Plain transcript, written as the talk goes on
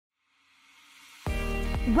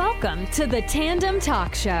Welcome to the Tandem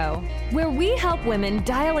Talk Show, where we help women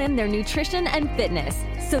dial in their nutrition and fitness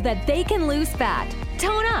so that they can lose fat,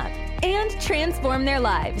 tone up, and transform their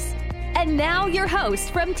lives. And now your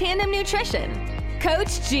host from Tandem Nutrition,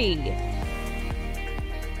 Coach G.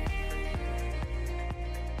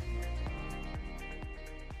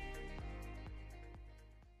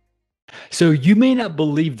 So you may not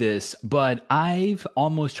believe this, but I've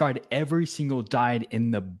almost tried every single diet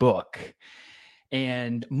in the book.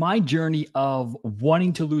 And my journey of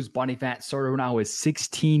wanting to lose body fat started when I was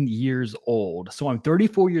 16 years old. So I'm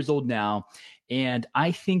 34 years old now. And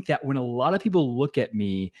I think that when a lot of people look at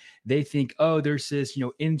me, they think, oh, there's this,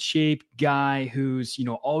 in shape guy who's,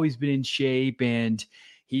 always been in shape and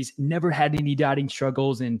he's never had any dieting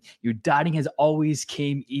struggles, and dieting has always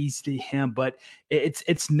came easy to him. But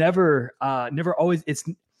it's never always,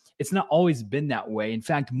 it's not always been that way. In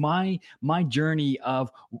fact, my journey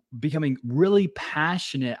of becoming really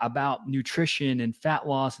passionate about nutrition and fat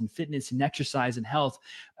loss and fitness and exercise and health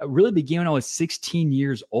really began when I was 16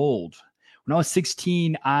 years old. When I was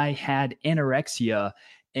 16, I had anorexia,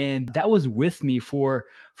 and that was with me for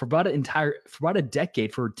about a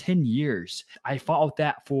decade, for 10 years. I fought with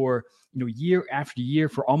that for year after year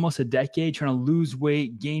for almost a decade, trying to lose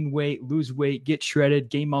weight, gain weight, lose weight, get shredded,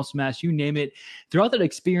 gain muscle mass, you name it. Throughout that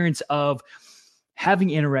experience of having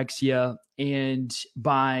anorexia and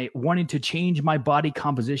by wanting to change my body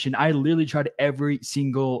composition, I literally tried every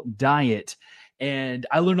single diet. And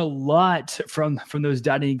I learned a lot from those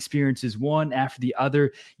dieting experiences, one after the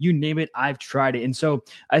other. You name it, I've tried it. And so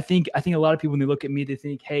I think a lot of people, when they look at me, they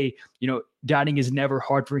think, hey, dieting is never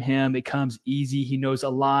hard for him. It comes easy. He knows a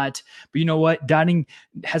lot. But you know what? Dieting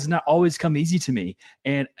has not always come easy to me.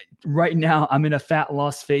 And right now I'm in a fat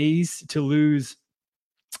loss phase to lose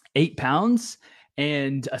 8 pounds.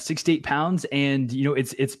 And 6 to 8 pounds. And,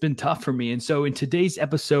 it's been tough for me. And so in today's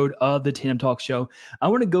episode of the Tandem Talk Show, I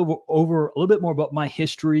want to go over a little bit more about my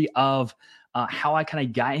history of how I kind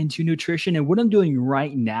of got into nutrition and what I'm doing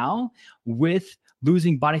right now with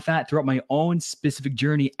losing body fat throughout my own specific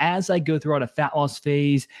journey as I go throughout a fat loss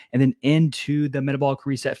phase and then into the metabolic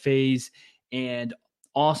reset phase and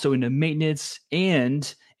also into maintenance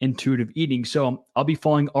and intuitive eating. So I'll be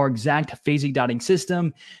following our exact phasing dieting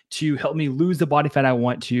system to help me lose the body fat I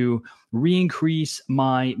want to, re-increase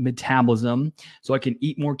my metabolism so I can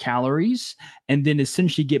eat more calories, and then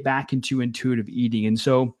essentially get back into intuitive eating. And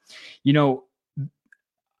so,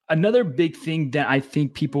 another big thing that I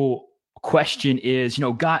think people question is,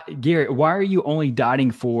 Garrett, why are you only dieting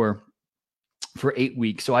for 8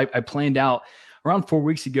 weeks? So I planned out around 4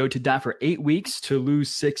 weeks ago to diet for 8 weeks to lose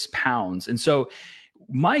 6 pounds. And so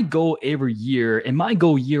my goal every year and my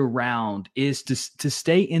goal year round is to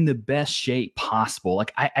stay in the best shape possible.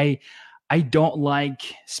 Like I don't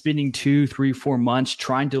like spending 2, 3, 4 months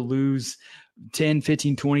trying to lose 10,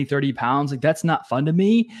 15, 20, 30 pounds. Like that's not fun to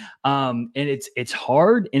me. And it's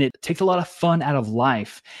hard and it takes a lot of fun out of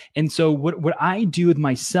life. And so what I do with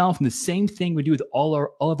myself, and the same thing we do with all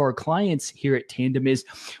of our clients here at Tandem, is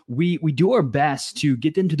we do our best to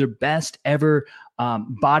get them to their best ever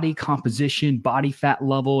body composition, body fat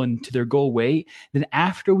level, and to their goal weight. Then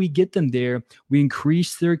after we get them there, we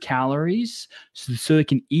increase their calories so they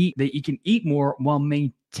can eat more while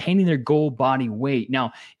maintaining their goal body weight.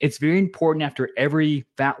 Now, it's very important after every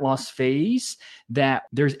fat loss phase that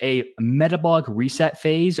there's a metabolic reset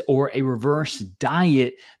phase or a reverse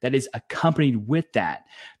diet that is accompanied with that.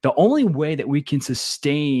 The only way that we can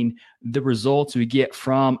sustain the results we get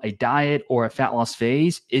from a diet or a fat loss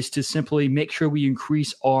phase is to simply make sure we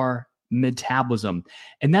increase our metabolism.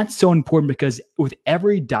 And that's so important because with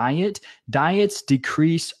every diets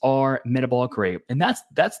decrease our metabolic rate. And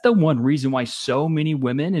that's the one reason why so many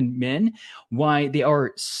women and men, why they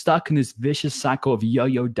are stuck in this vicious cycle of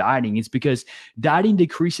yo-yo dieting. It's because dieting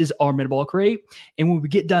decreases our metabolic rate. And when we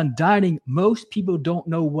get done dieting, most people don't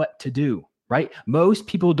know what to do. Right? Most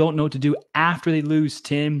people don't know what to do after they lose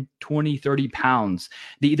 10, 20, 30 pounds.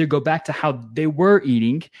 They either go back to how they were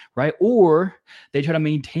eating, right? Or they try to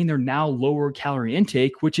maintain their now lower calorie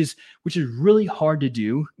intake, which is really hard to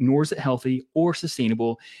do, nor is it healthy or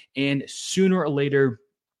sustainable. And sooner or later,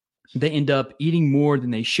 they end up eating more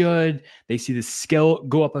than they should. They see the scale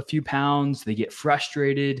go up a few pounds. They get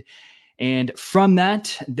frustrated. And from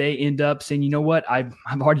that, they end up saying, you know what, I've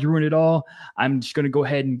already ruined it all. I'm just going to go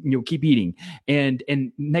ahead and keep eating. And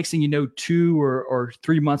next thing you know, 2 or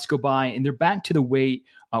 3 months go by and they're back to the weight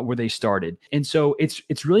where they started. And so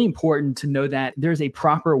it's really important to know that there's a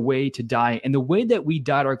proper way to diet. And the way that we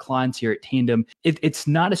diet our clients here at Tandem, it's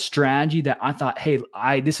not a strategy that I thought, hey,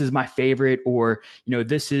 this is my favorite, or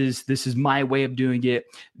this is my way of doing it.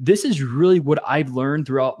 This is really what I've learned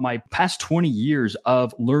throughout my past 20 years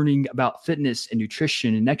of learning about fitness and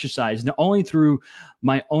nutrition and exercise, not only through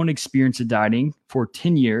my own experience of dieting for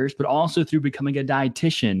 10 years, but also through becoming a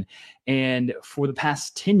dietitian. And for the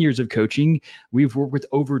past 10 years of coaching, we've worked with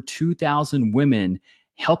over 2,000 women,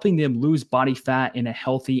 helping them lose body fat in a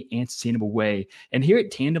healthy and sustainable way. And here at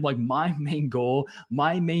Tandem, like, my main goal,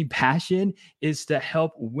 my main passion is to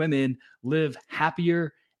help women live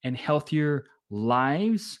happier and healthier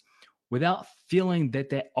lives without feeling that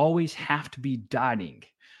they always have to be dieting.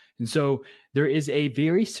 And so there is a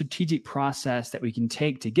very strategic process that we can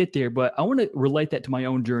take to get there. But I want to relate that to my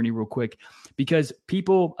own journey real quick, because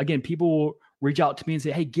people will reach out to me and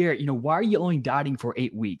say, hey, Garrett, why are you only dieting for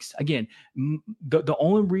 8 weeks? Again, the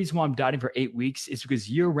only reason why I'm dieting for 8 weeks is because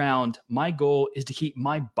year round, my goal is to keep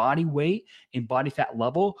my body weight and body fat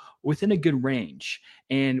level within a good range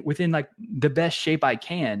and within like the best shape I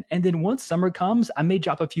can. And then once summer comes, I may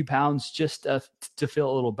drop a few pounds just to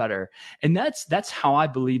feel a little better. And that's how I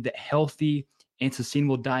believe that healthy and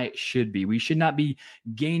sustainable diet should be. We should not be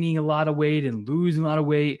gaining a lot of weight and losing a lot of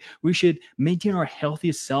weight. We should maintain our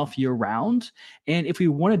healthiest self year round. And if we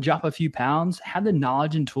want to drop a few pounds, have the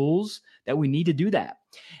knowledge and tools that we need to do that.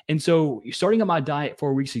 And so starting on my diet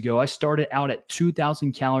 4 weeks ago, I started out at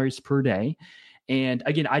 2,000 calories per day. And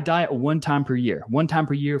again, I diet one time per year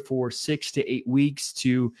for 6 to 8 weeks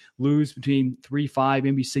to lose between 3, 5,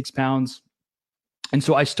 maybe 6 pounds. And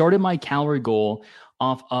so I started my calorie goal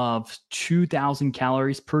off of 2,000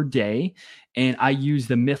 calories per day. And I use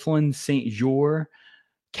the Mifflin-St. Jean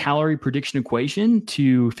calorie prediction equation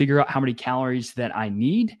to figure out how many calories that I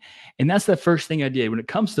need. And that's the first thing I did. When it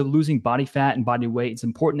comes to losing body fat and body weight, it's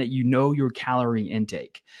important that you know your calorie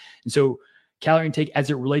intake. And so calorie intake as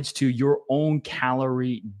it relates to your own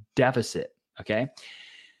calorie deficit. Okay.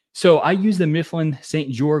 So I use the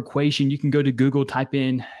Mifflin-St. Jean equation. You can go to Google, type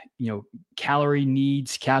in, calorie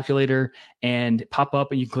needs calculator, and pop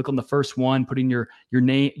up, and you click on the first one, put in your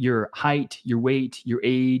name, your height, your weight, your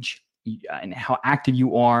age, and how active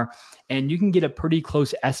you are. And you can get a pretty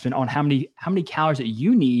close estimate on how many calories that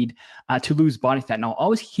you need to lose body fat. Now,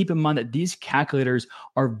 always keep in mind that these calculators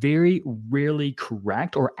are very rarely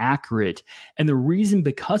correct or accurate. And the reason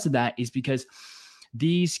because of that is because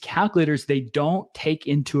these calculators, they don't take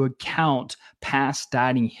into account past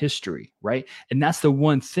dieting history, right? And that's the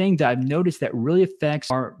one thing that I've noticed that really affects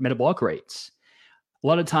our metabolic rates. A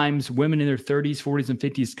lot of times women in their 30s, 40s, and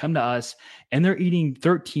 50s come to us and they're eating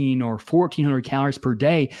 13 or 1,400 calories per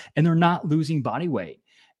day and they're not losing body weight.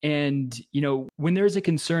 And, when there's a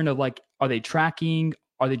concern of like, are they tracking?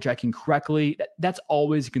 Are they tracking correctly? That's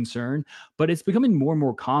always a concern, but it's becoming more and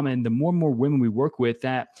more common the more and more women we work with,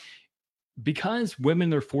 that because women in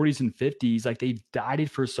their 40s and 50s, like, they've dieted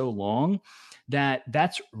for so long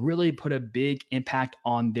that's really put a big impact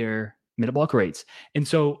on their metabolic rates. And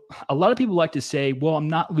so a lot of people like to say, well, I'm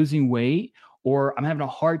not losing weight, or I'm having a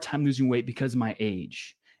hard time losing weight because of my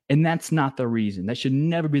age. And that's not the reason. That should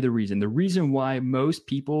never be the reason. The reason why most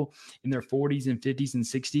people in their 40s and 50s and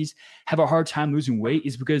 60s have a hard time losing weight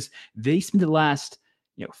is because they spent the last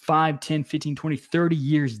 5, 10, 15, 20, 30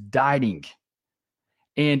 years dieting.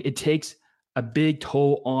 And it takes a big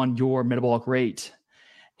toll on your metabolic rate.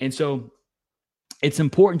 And so it's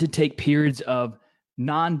important to take periods of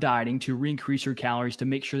non-dieting to re-increase your calories to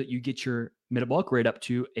make sure that you get your metabolic rate up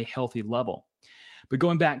to a healthy level. But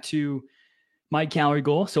going back to my calorie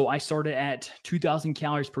goal, so I started at 2,000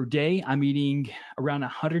 calories per day. I'm eating around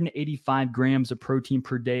 185 grams of protein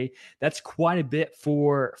per day. That's quite a bit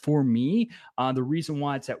for me. The reason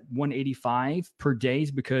why it's at 185 per day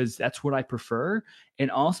is because that's what I prefer. And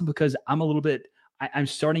also because I'm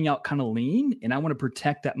starting out kind of lean and I want to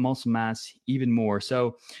protect that muscle mass even more.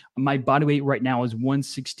 So my body weight right now is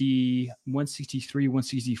 160, 163,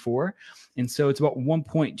 164. And so it's about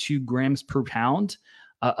 1.2 grams per pound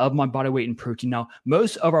of my body weight in protein. Now,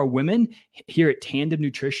 most of our women here at Tandem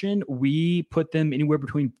Nutrition, we put them anywhere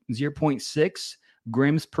between 0.6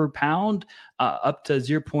 grams per pound up to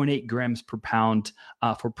 0.8 grams per pound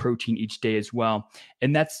for protein each day as well.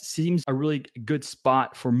 And that seems a really good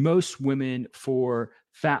spot for most women for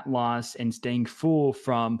fat loss and staying full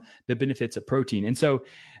from the benefits of protein. And so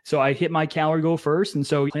I hit my calorie goal first. And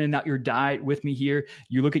so planning out your diet with me here,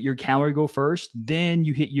 you look at your calorie goal first, then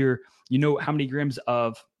you hit how many grams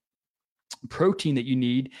of protein that you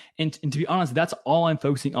need. And to be honest, that's all I'm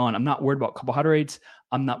focusing on. I'm not worried about carbohydrates.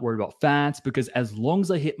 I'm not worried about fats, because as long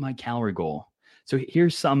as I hit my calorie goal, So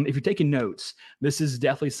here's some, if you're taking notes, this is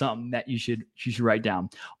definitely something that you should write down.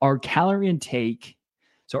 Our calorie intake,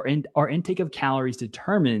 our intake of calories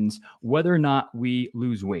determines whether or not we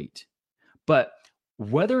lose weight. But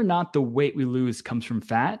whether or not the weight we lose comes from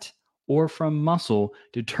fat or from muscle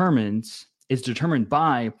is determined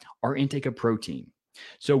by our intake of protein.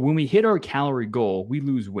 So when we hit our calorie goal, we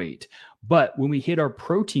lose weight. But when we hit our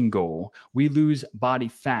protein goal, we lose body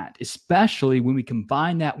fat, especially when we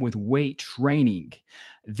combine that with weight training.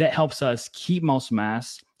 That helps us keep muscle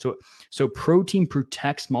mass. So protein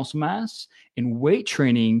protects muscle mass, and weight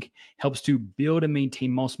training helps to build and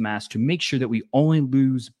maintain muscle mass to make sure that we only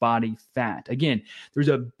lose body fat. Again, there's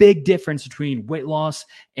a big difference between weight loss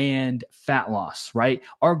and fat loss, right?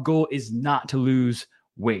 Our goal is not to lose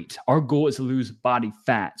weight. Our goal is to lose body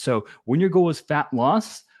fat. So when your goal is fat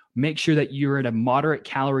loss, make sure that you're at a moderate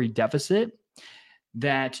calorie deficit,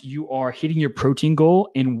 that you are hitting your protein goal,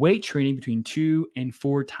 and weight training between 2 and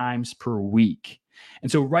 4 times per week.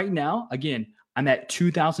 And so right now, again, I'm at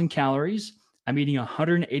 2,000 calories. I'm eating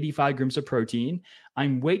 185 grams of protein.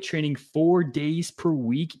 I'm weight training 4 days per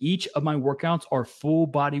week. Each of my workouts are full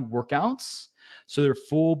body workouts. So they're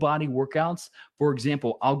full body workouts. For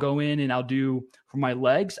example, I'll go in and I'll do, for my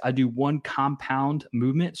legs, I do 1 compound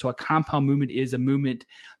movement. So a compound movement is a movement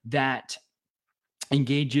that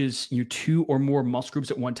engages 2 or more muscle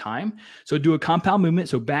groups at one time. So do a compound movement,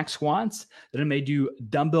 so back squats. Then I may do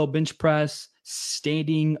dumbbell bench press,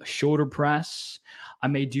 standing shoulder press. I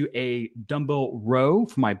may do a dumbbell row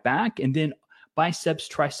for my back, and then biceps,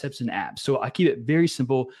 triceps, and abs. So I keep it very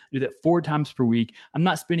simple. Do that 4 times per week. I'm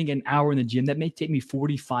not spending an hour in the gym. That may take me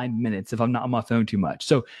 45 minutes if I'm not on my phone too much.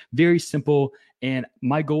 So very simple. And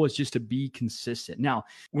my goal is just to be consistent. Now,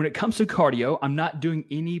 when it comes to cardio, I'm not doing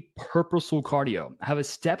any purposeful cardio. I have a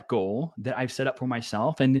step goal that I've set up for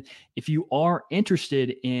myself. And if you are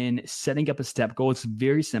interested in setting up a step goal, it's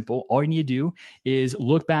very simple. All you need to do is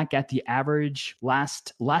look back at the average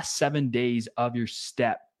last 7 days of your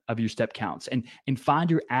step counts and find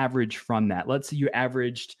your average from that. Let's say you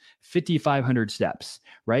averaged 5,500 steps,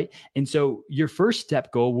 right? And so your first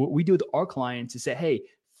step goal, what we do with our clients is say, hey,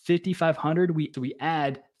 5,500, we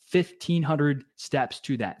add 1,500 steps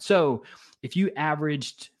to that. So if you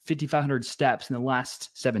averaged 5,500 steps in the last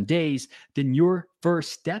 7 days, then your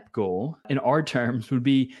first step goal in our terms would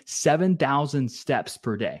be 7,000 steps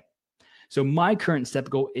per day. So my current step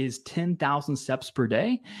goal is 10,000 steps per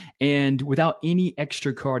day and without any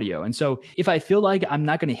extra cardio. And so if I feel like I'm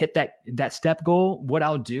not going to hit that step goal, what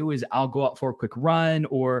I'll do is I'll go out for a quick run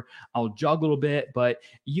or I'll jog a little bit. But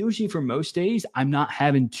usually for most days, I'm not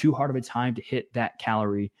having too hard of a time to hit that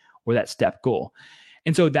calorie or that step goal.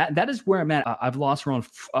 And so that is where I'm at. I've lost around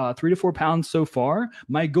 3 to 4 pounds so far.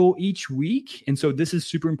 My goal each week, and so this is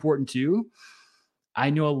super important too.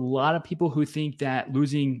 I know a lot of people who think that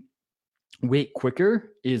losing weight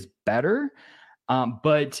quicker is better,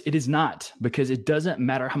 but it is not, because it doesn't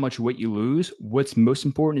matter how much weight you lose. What's most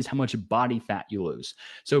important is how much body fat you lose.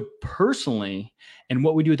 So personally, and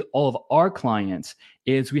what we do with all of our clients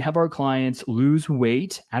is we have our clients lose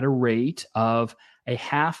weight at a rate of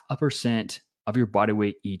 0.5% of your body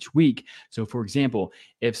weight each week. So for example,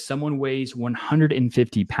 if someone weighs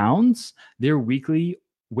 150 pounds, their weekly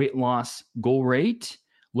weight loss goal rate,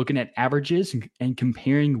 looking at averages and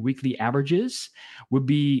comparing weekly averages, would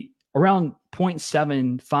be around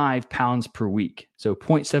 0.75 pounds per week. So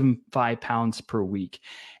 0.75 pounds per week.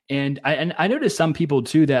 And I noticed some people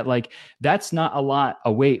too that like that's not a lot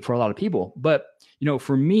of weight for a lot of people. But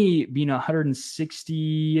for me, being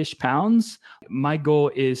 160-ish pounds, my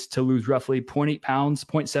goal is to lose roughly 0.8 pounds,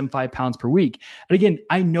 0.75 pounds per week. And again,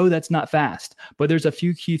 I know that's not fast, but there's a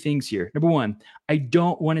few key things here. Number one, I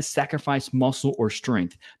don't want to sacrifice muscle or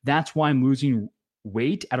strength. That's why I'm losing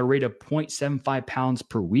weight at a rate of 0.75 pounds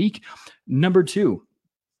per week. Number two,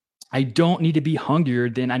 I don't need to be hungrier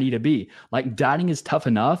than I need to be. Like dieting is tough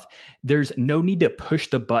enough. There's no need to push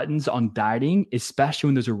the buttons on dieting, especially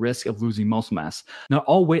when there's a risk of losing muscle mass. Now,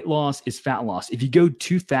 all weight loss is fat loss. If you go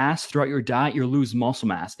too fast throughout your diet, you'll lose muscle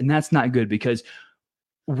mass. And that's not good, because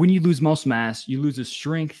when you lose muscle mass, you lose the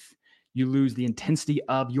strength, you lose the intensity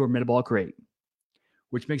of your metabolic rate,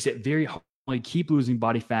 which makes it very hard to keep losing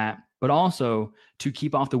body fat, but also to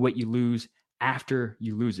keep off the weight you lose after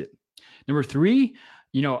you lose it. Number three,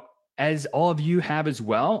 as all of you have as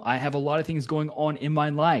well, I have a lot of things going on in my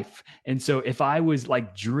life. And so if I was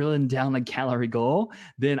like drilling down a calorie goal,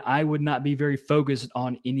 then I would not be very focused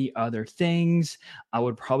on any other things. I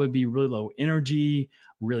would probably be really low energy,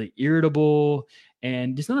 really irritable,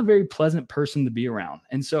 and just not a very pleasant person to be around.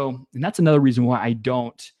 And that's another reason why I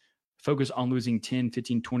don't focus on losing 10,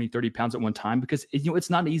 15, 20, 30 pounds at one time, because it's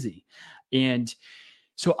not easy. And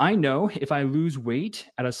so I know if I lose weight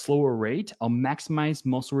at a slower rate, I'll maximize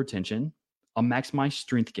muscle retention. I'll maximize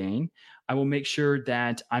strength gain. I will make sure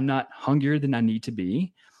that I'm not hungrier than I need to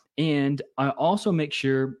be. And I also make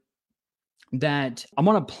sure that I'm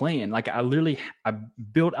on a plan. Like I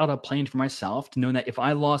built out a plan for myself to know that if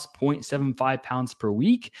I lost 0.75 pounds per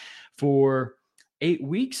week for 8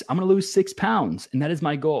 weeks, I'm going to lose 6 pounds. And that is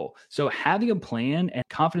my goal. So having a plan and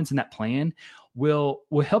confidence in that plan will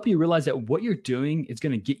help you realize that what you're doing is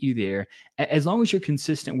going to get you there as long as you're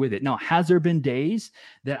consistent with it. Now, has there been days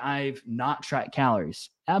that I've not tracked calories?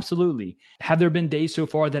 Absolutely. Have there been days so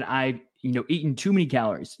far that I've eaten too many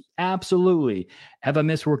calories? Absolutely. Have I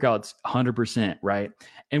missed workouts? 100%, right?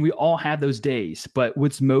 And we all have those days, but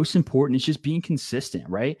what's most important is just being consistent,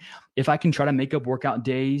 right? If I can try to make up workout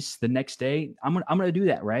days the next day, I'm gonna do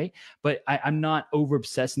that, right? But I'm not over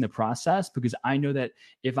obsessing the process, because I know that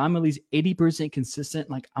if I'm at least 80% consistent,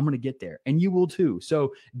 like, I'm gonna get there, and you will too.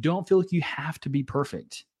 So don't feel like you have to be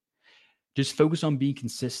perfect. Just focus on being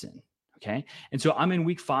consistent. Okay. And so I'm in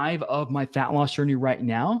week 5 of my fat loss journey right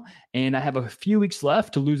now, and I have a few weeks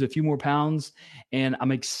left to lose a few more pounds, and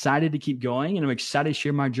I'm excited to keep going, and I'm excited to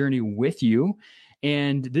share my journey with you.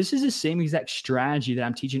 And this is the same exact strategy that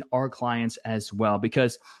I'm teaching our clients as well,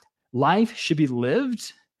 because life should be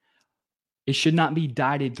lived. It should not be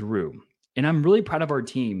dieted through. And I'm really proud of our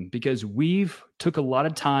team, because we've took a lot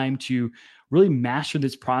of time to really master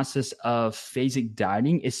this process of phasic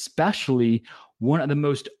dieting, especially one of the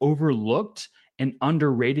most overlooked and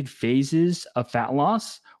underrated phases of fat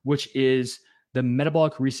loss, which is the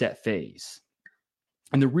metabolic reset phase.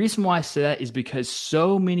 And the reason why I say that is because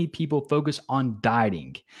so many people focus on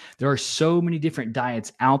dieting. There are so many different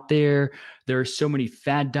diets out there. There are so many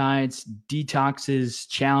fad diets, detoxes,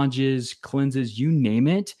 challenges, cleanses, you name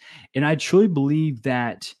it. And I truly believe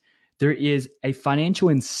that there is a financial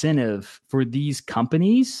incentive for these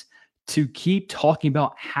companies to keep talking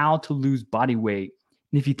about how to lose body weight.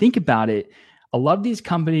 And if you think about it, a lot of these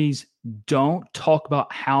companies don't talk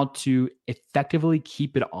about how to effectively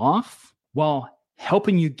keep it off while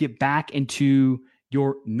helping you get back into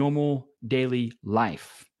your normal daily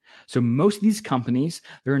life. So most of these companies,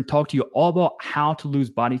 they're going to talk to you all about how to lose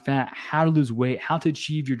body fat, how to lose weight, how to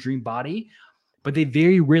achieve your dream body, but they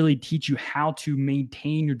very rarely teach you how to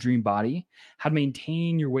maintain your dream body, how to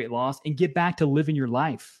maintain your weight loss, and get back to living your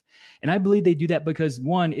life. And I believe they do that because,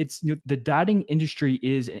 one, it's the dieting industry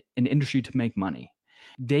is an industry to make money.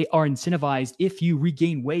 They are incentivized if you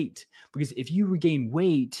regain weight, because if you regain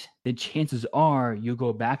weight, then chances are you'll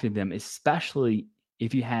go back to them, especially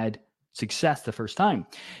if you had success the first time.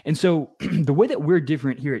 And so the way that we're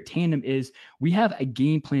different here at Tandem is we have a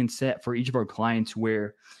game plan set for each of our clients,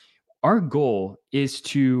 where our goal is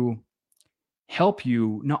to help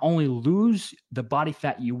you not only lose the body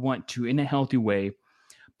fat you want to in a healthy way,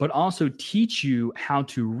 but also teach you how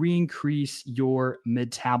to re-increase your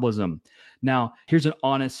metabolism. Now, here's an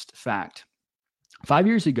honest fact. 5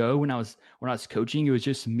 years ago, when I was coaching, it was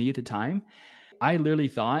just me at the time. I literally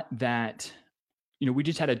thought that, we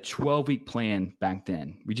just had a 12-week plan back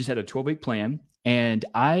then. We just had a 12-week plan. And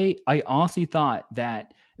I honestly thought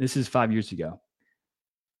that, this is 5 years ago,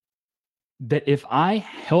 that if I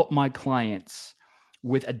help my clients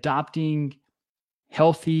with adopting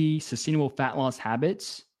healthy, sustainable fat loss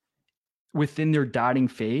habits within their dieting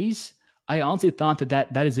phase, I honestly thought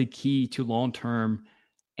that is a key to long-term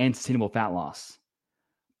and sustainable fat loss.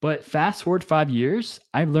 But fast forward 5 years,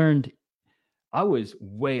 I've learned I was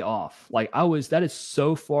way off. That is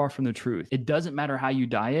so far from the truth. It doesn't matter how you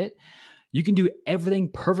diet. You can do everything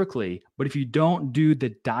perfectly, but if you don't do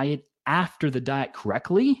the diet after the diet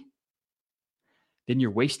correctly, then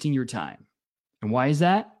you're wasting your time. And why is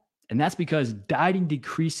that? And that's because dieting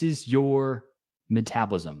decreases your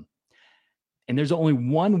metabolism. And there's only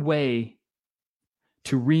one way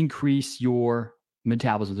to re-increase your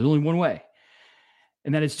metabolism. There's only one way.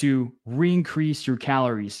 And that is to re-increase your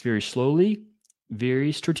calories very slowly,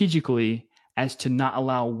 very strategically, as to not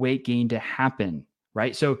allow weight gain to happen,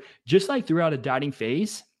 right? So just like throughout a dieting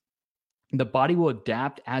phase, the body will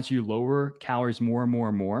adapt as you lower calories more and more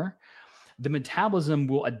and more. The metabolism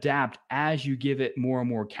will adapt as you give it more and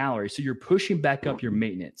more calories. So you're pushing back up your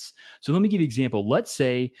maintenance. So let me give you an example. Let's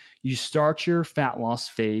say you start your fat loss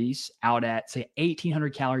phase out at, say,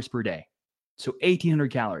 1,800 calories per day. So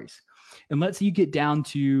 1,800 calories. And let's say you get down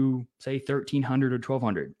to, say, 1,300 or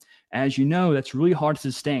 1,200. As you know, that's really hard to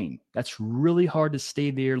sustain. That's really hard to stay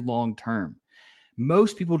there long term.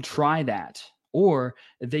 Most people try that, or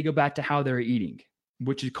they go back to how they're eating,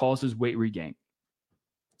 which causes weight regain.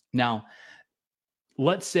 Now,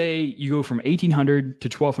 let's say you go from 1,800 to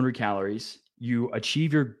 1,200 calories. you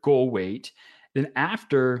achieve your goal weight. Then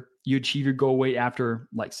after you achieve your goal weight after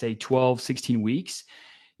like say 12, 16 weeks,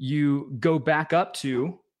 you go back up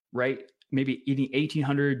to, right, maybe eating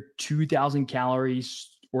 1,800, 2,000 calories,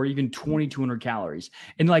 or even 2,200 calories.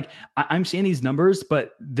 And like, I'm saying these numbers,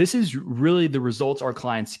 but this is really the results our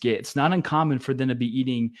clients get. It's not uncommon for them to be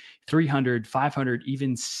eating 300, 500,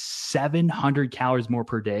 even 700 calories more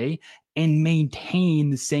per day and maintain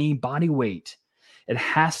the same body weight. It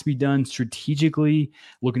has to be done strategically,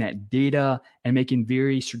 looking at data and making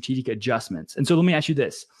very strategic adjustments. And so let me ask you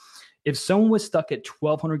this. If someone was stuck at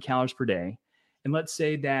 1,200 calories per day, and let's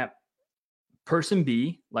say that person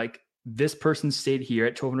B, like this person stayed here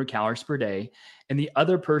at 1,200 calories per day, and the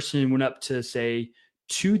other person went up to say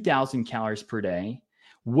 2,000 calories per day,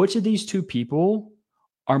 which of these two people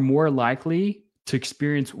are more likely to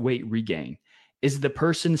experience weight regain? Is it the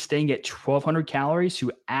person staying at 1,200 calories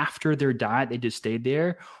who after their diet, they just stayed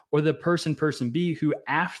there, or the person B who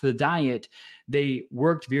after the diet, they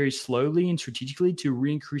worked very slowly and strategically to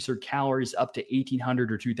re-increase their calories up to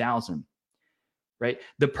 1,800 or 2,000? Right?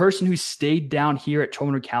 The person who stayed down here at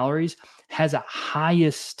 1,200 calories has a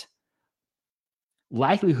highest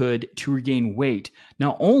likelihood to regain weight,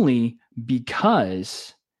 not only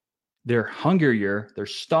because they're hungrier, they're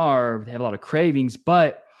starved, they have a lot of cravings,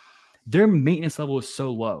 but their maintenance level is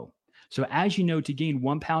so low. So as you know, to gain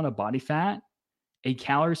 1 pound of body fat, a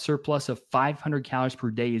calorie surplus of 500 calories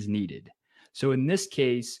per day is needed. So in this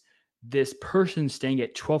case, this person staying at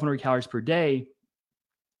 1,200 calories per day,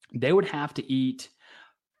 they would have to eat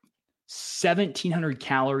 1,700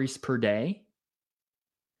 calories per day.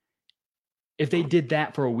 If they did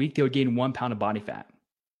that for a week, they would gain 1 pound of body fat.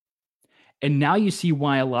 And now you see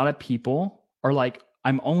why a lot of people are like,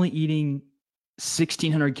 I'm only eating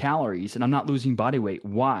 1,600 calories and I'm not losing body weight.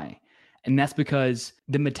 Why? And that's because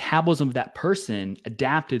the metabolism of that person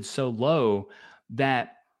adapted so low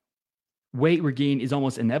that weight regain is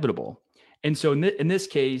almost inevitable. And so in this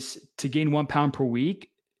case, to gain 1 pound per week,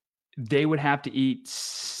 they would have to eat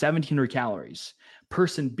 1,700 calories.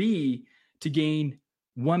 Person B, to gain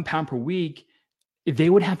 1 pound per week, they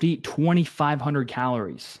would have to eat 2,500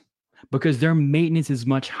 calories because their maintenance is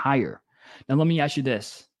much higher. Now, let me ask you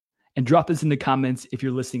this, and drop this in the comments if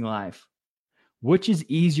you're listening live. Which is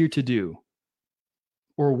easier to do,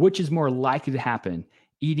 or which is more likely to happen?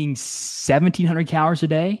 Eating 1,700 calories a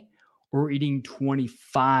day or eating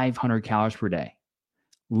 2,500 calories per day?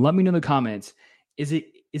 Let me know in the comments. Is it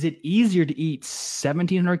easier to eat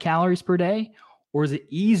 1,700 calories per day, or is it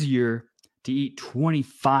easier to eat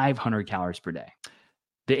 2,500 calories per day?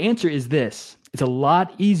 The answer is this. It's a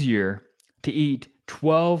lot easier to eat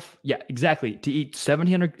to eat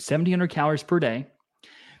 1,700 calories per day,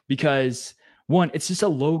 because one, it's just a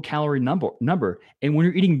low calorie number. And when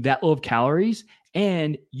you're eating that low of calories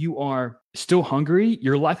and you are still hungry,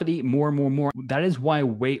 you're likely to eat more and more and more. That is why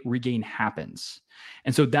weight regain happens.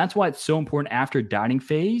 And so that's why it's so important after dieting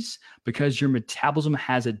phase, because your metabolism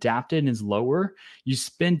has adapted and is lower. You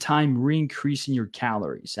spend time re-increasing your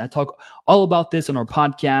calories. I talk all about this on our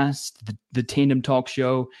podcast, the Tandem Talk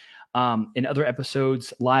Show, and other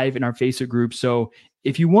episodes live in our Facebook group. So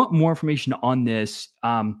if you want more information on this,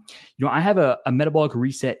 I have a metabolic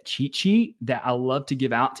reset cheat sheet that I love to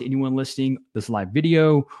give out to anyone listening this live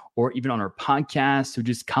video or even on our podcast. So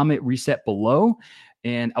just comment reset below,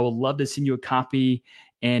 and I would love to send you a copy.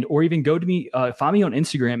 Or even go to me, find me on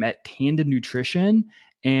Instagram at Tandem Nutrition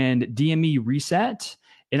and DM me reset,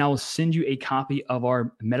 and I will send you a copy of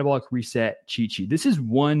our metabolic reset cheat sheet. This is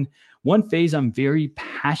one phase I'm very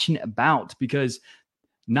passionate about, because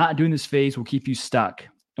not doing this phase will keep you stuck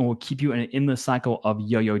and will keep you in an endless cycle of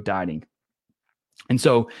yo-yo dieting. And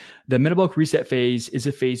so the metabolic reset phase is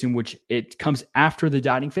a phase in which it comes after the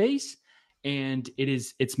dieting phase, and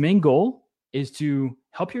its main goal is to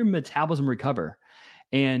help your metabolism recover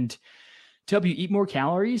and to help you eat more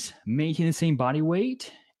calories, maintain the same body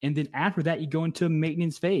weight. And then after that, you go into a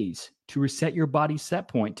maintenance phase to reset your body's set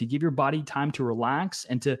point, to give your body time to relax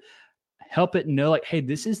and to help it know, like, hey,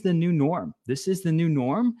 this is the new norm. This is the new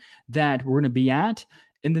norm that we're going to be at.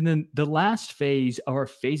 And then the last phase of our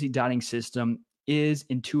phasic dieting system is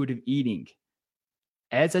intuitive eating.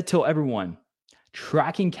 As I tell everyone,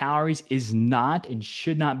 tracking calories is not and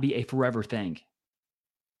should not be a forever thing.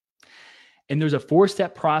 And there's a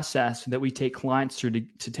 4-step process that we take clients through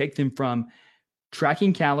to take them from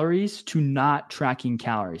tracking calories to not tracking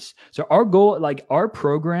calories. So our goal, like our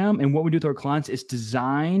program and what we do with our clients, is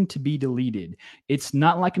designed to be deleted. It's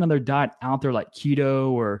not like another diet out there like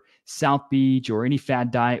keto or South Beach or any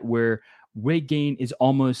fad diet where weight gain is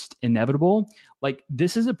almost inevitable. Like,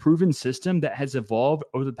 this is a proven system that has evolved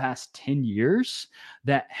over the past 10 years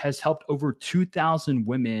that has helped over 2,000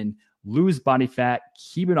 women lose body fat,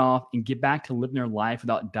 keep it off, and get back to living their life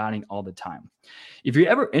without dieting all the time. If you're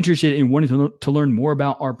ever interested in wanting to learn more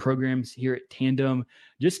about our programs here at Tandem,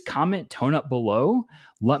 just comment Tone Up below.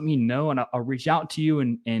 Let me know, and I'll reach out to you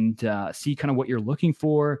and see kind of what you're looking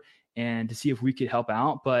for and to see if we could help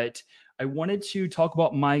out. But I wanted to talk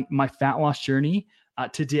about my fat loss journey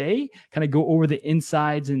today, kind of go over the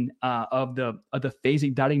insides and of the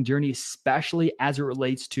phasic dieting journey, especially as it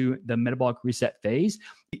relates to the metabolic reset phase.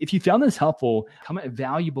 If you found this helpful, comment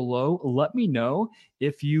value below. Let me know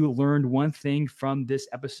if you learned one thing from this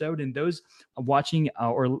episode. And those watching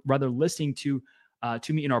or rather listening to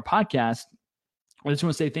me in our podcast, I just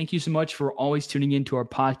want to say thank you so much for always tuning into our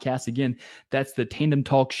podcast. Again, that's the Tandem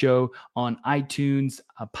Talk Show on iTunes,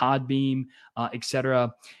 Podbeam,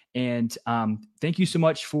 etc. And thank you so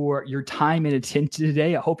much for your time and attention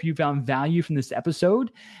today. I hope you found value from this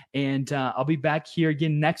episode. And I'll be back here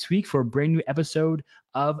again next week for a brand new episode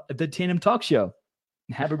of the Tandem Talk Show.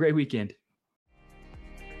 Have a great weekend.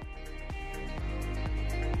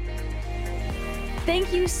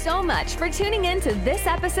 Thank you so much for tuning in to this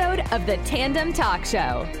episode of the Tandem Talk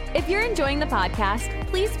Show. If you're enjoying the podcast,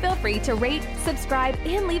 please feel free to rate, subscribe,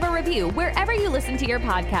 and leave a review wherever you listen to your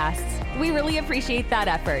podcasts. We really appreciate that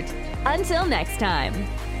effort. Until next time.